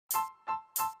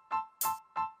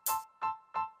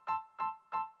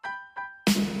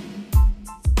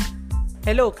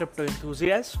Hello crypto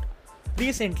enthusiasts.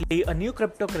 Recently, a new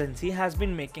cryptocurrency has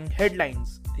been making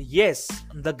headlines. Yes,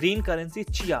 the green currency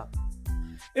Chia.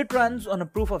 It runs on a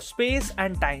proof of space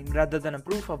and time rather than a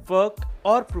proof of work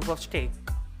or proof of stake,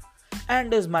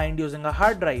 and is mined using a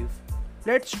hard drive.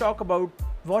 Let's talk about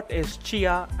what is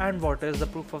Chia and what is the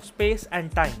proof of space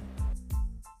and time.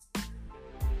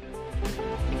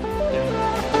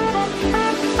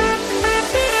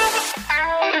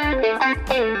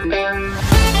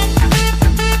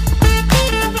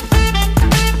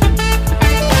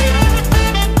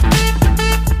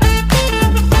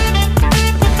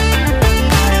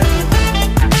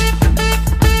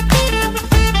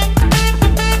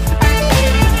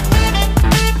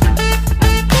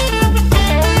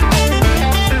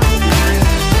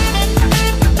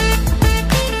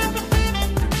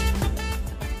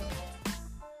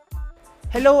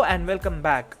 Hello and welcome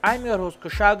back. I'm your host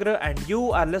Kushagra and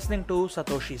you are listening to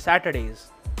Satoshi Saturdays.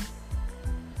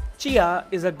 Chia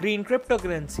is a green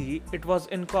cryptocurrency. It was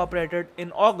incorporated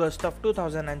in August of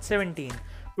 2017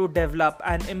 to develop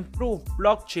an improved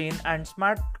blockchain and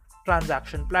smart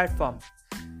transaction platform.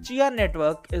 Chia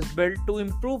network is built to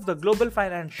improve the global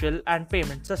financial and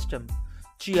payment system.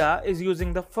 Chia is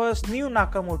using the first new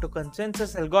Nakamoto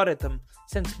consensus algorithm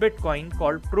since Bitcoin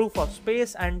called proof of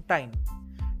space and time.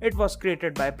 It was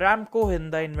created by Bram Cohen,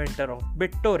 the inventor of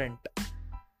BitTorrent.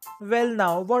 Well,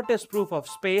 now what is proof of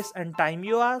space and time,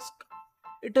 you ask?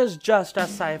 It is just as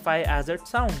sci-fi as it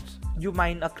sounds. You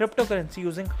mine a cryptocurrency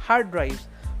using hard drives.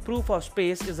 Proof of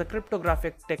space is a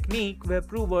cryptographic technique where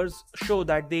provers show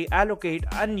that they allocate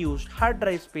unused hard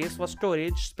drive space for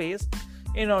storage space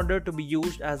in order to be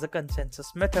used as a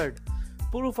consensus method.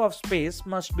 Proof of space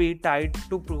must be tied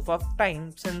to proof of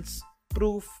time since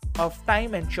proof of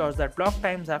time ensures that block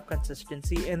times have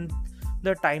consistency in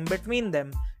the time between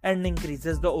them and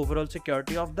increases the overall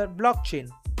security of the blockchain.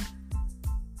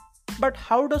 But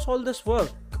how does all this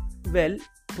work? Well,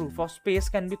 proof of space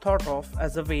can be thought of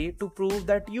as a way to prove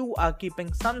that you are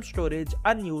keeping some storage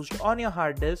unused on your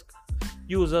hard disk.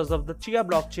 Users of the Chia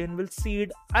blockchain will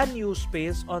seed unused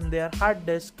space on their hard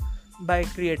disk by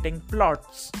creating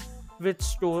plots, which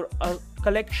store a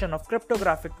collection of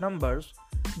cryptographic numbers.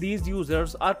 These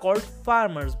users are called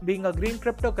farmers. Being a green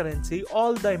cryptocurrency,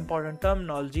 all the important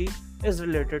terminology is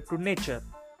related to nature.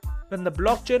 When the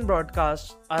blockchain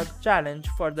broadcasts a challenge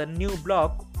for the new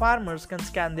block, farmers can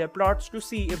scan their plots to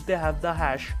see if they have the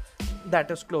hash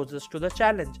that is closest to the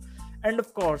challenge. And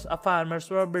of course, a farmer's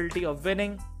probability of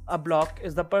winning a block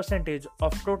is the percentage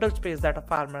of total space that a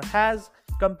farmer has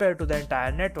compared to the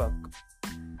entire network.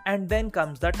 And then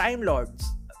comes the time lords.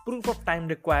 Proof of time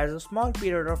requires a small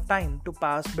period of time to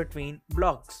pass between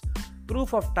blocks.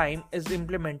 Proof of time is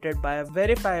implemented by a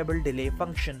verifiable delay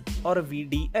function or a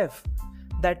VDF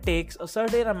that takes a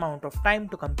certain amount of time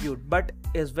to compute but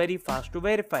is very fast to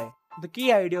verify. The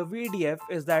key idea of VDF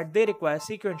is that they require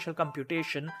sequential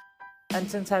computation, and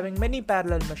since having many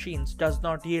parallel machines does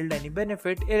not yield any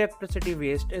benefit, electricity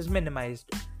waste is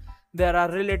minimized. There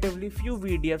are relatively few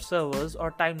VDF servers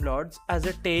or time lords as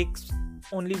it takes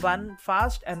only one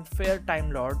fast and fair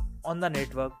time lord on the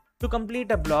network to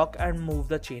complete a block and move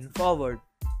the chain forward.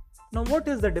 Now what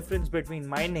is the difference between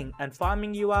mining and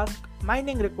farming, you ask?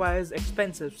 Mining requires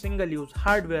expensive single-use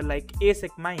hardware like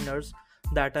ASIC miners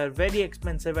that are very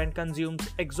expensive and consumes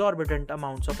exorbitant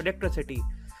amounts of electricity.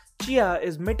 Chia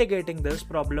is mitigating this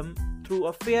problem through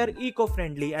a fair,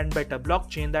 eco-friendly and better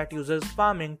blockchain that uses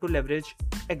farming to leverage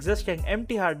existing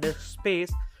empty hard disk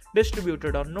space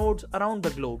distributed on nodes around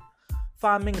the globe.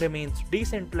 Farming remains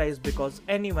decentralized because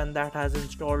anyone that has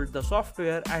installed the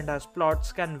software and has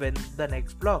plots can win the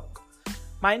next block.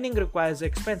 Mining requires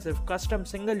expensive custom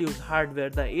single-use hardware,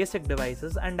 the ASIC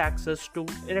devices, and access to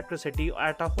electricity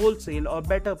at a wholesale or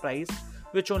better price,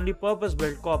 which only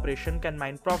purpose-built corporations can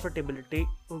mine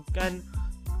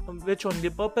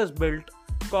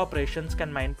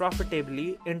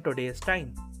profitably in today's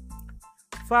time.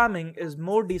 Farming is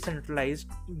more decentralized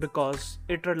because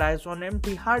it relies on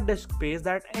empty hard disk space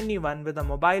that anyone with a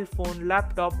mobile phone,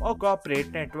 laptop or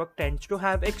corporate network tends to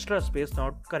have extra space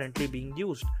not currently being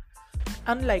used.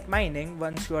 Unlike mining,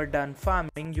 once you are done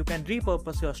farming, you can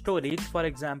repurpose your storage, for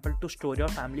example, to store your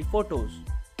family photos.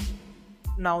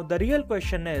 Now the real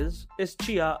question is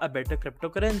Chia a better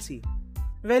cryptocurrency?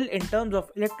 Well, in terms of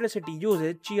electricity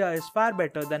usage, Chia is far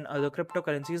better than other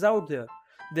cryptocurrencies out there.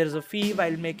 There is a fee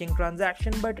while making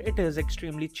transaction, but it is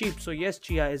extremely cheap, so yes,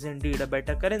 Chia is indeed a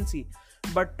better currency.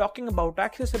 But talking about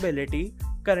accessibility,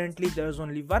 currently there is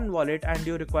only one wallet and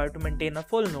you require to maintain a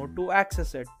full node to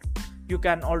access it. You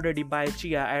can already buy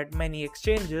Chia at many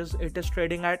exchanges. It is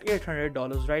trading at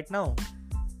 $800 right now.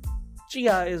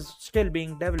 Chia is still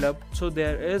being developed, so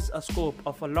there is a scope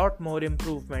of a lot more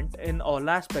improvement in all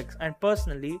aspects, and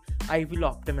personally, I feel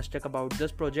optimistic about this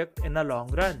project in a long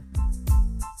run.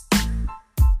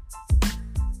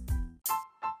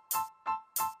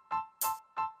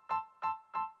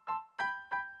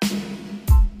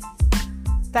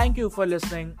 Thank you for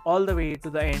listening all the way to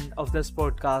the end of this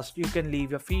podcast. You can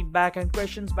leave your feedback and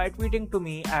questions by tweeting to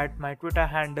me at my Twitter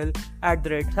handle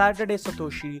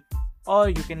 @SaturdaySatoshi, or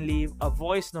you can leave a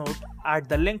voice note at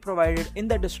the link provided in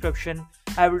the description.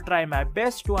 I will try my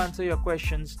best to answer your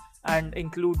questions and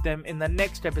include them in the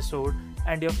next episode,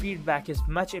 and your feedback is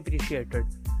much appreciated.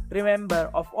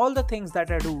 Remember, of all the things that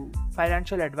I do,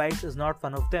 financial advice is not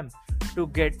one of them. To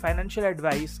get financial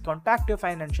advice, contact your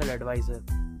financial advisor.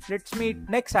 Let's meet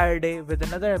next Saturday with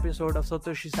another episode of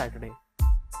Satoshi Saturday.